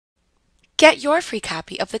Get your free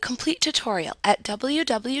copy of the complete tutorial at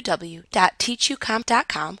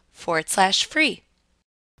www.teachucomp.com/free.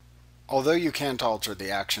 Although you can't alter the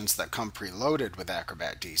actions that come preloaded with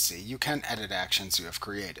Acrobat DC, you can edit actions you have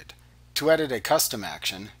created. To edit a custom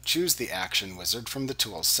action, choose the Action Wizard from the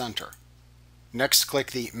Tools Center. Next,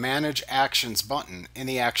 click the Manage Actions button in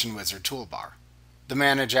the Action Wizard toolbar. The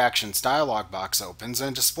Manage Actions dialog box opens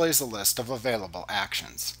and displays a list of available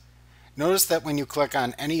actions. Notice that when you click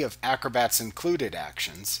on any of Acrobat's included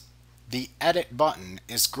actions, the Edit button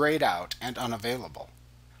is grayed out and unavailable.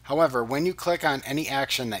 However, when you click on any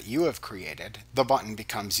action that you have created, the button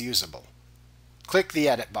becomes usable. Click the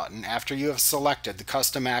Edit button after you have selected the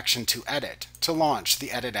custom action to edit to launch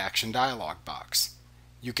the Edit Action dialog box.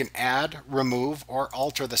 You can add, remove, or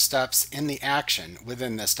alter the steps in the action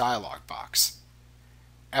within this dialog box.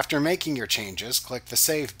 After making your changes, click the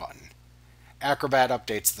Save button. Acrobat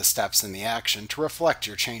updates the steps in the action to reflect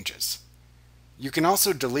your changes. You can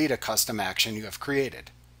also delete a custom action you have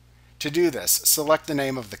created. To do this, select the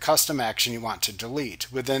name of the custom action you want to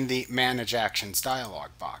delete within the Manage Actions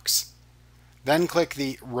dialog box. Then click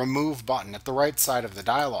the Remove button at the right side of the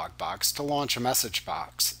dialog box to launch a message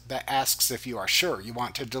box that asks if you are sure you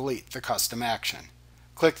want to delete the custom action.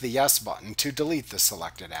 Click the Yes button to delete the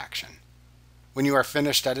selected action. When you are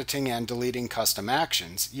finished editing and deleting custom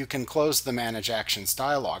actions, you can close the Manage Actions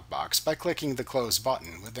dialog box by clicking the Close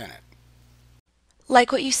button within it.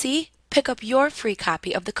 Like what you see? Pick up your free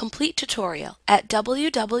copy of the complete tutorial at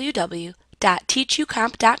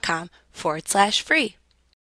www.teachucomp.com/free.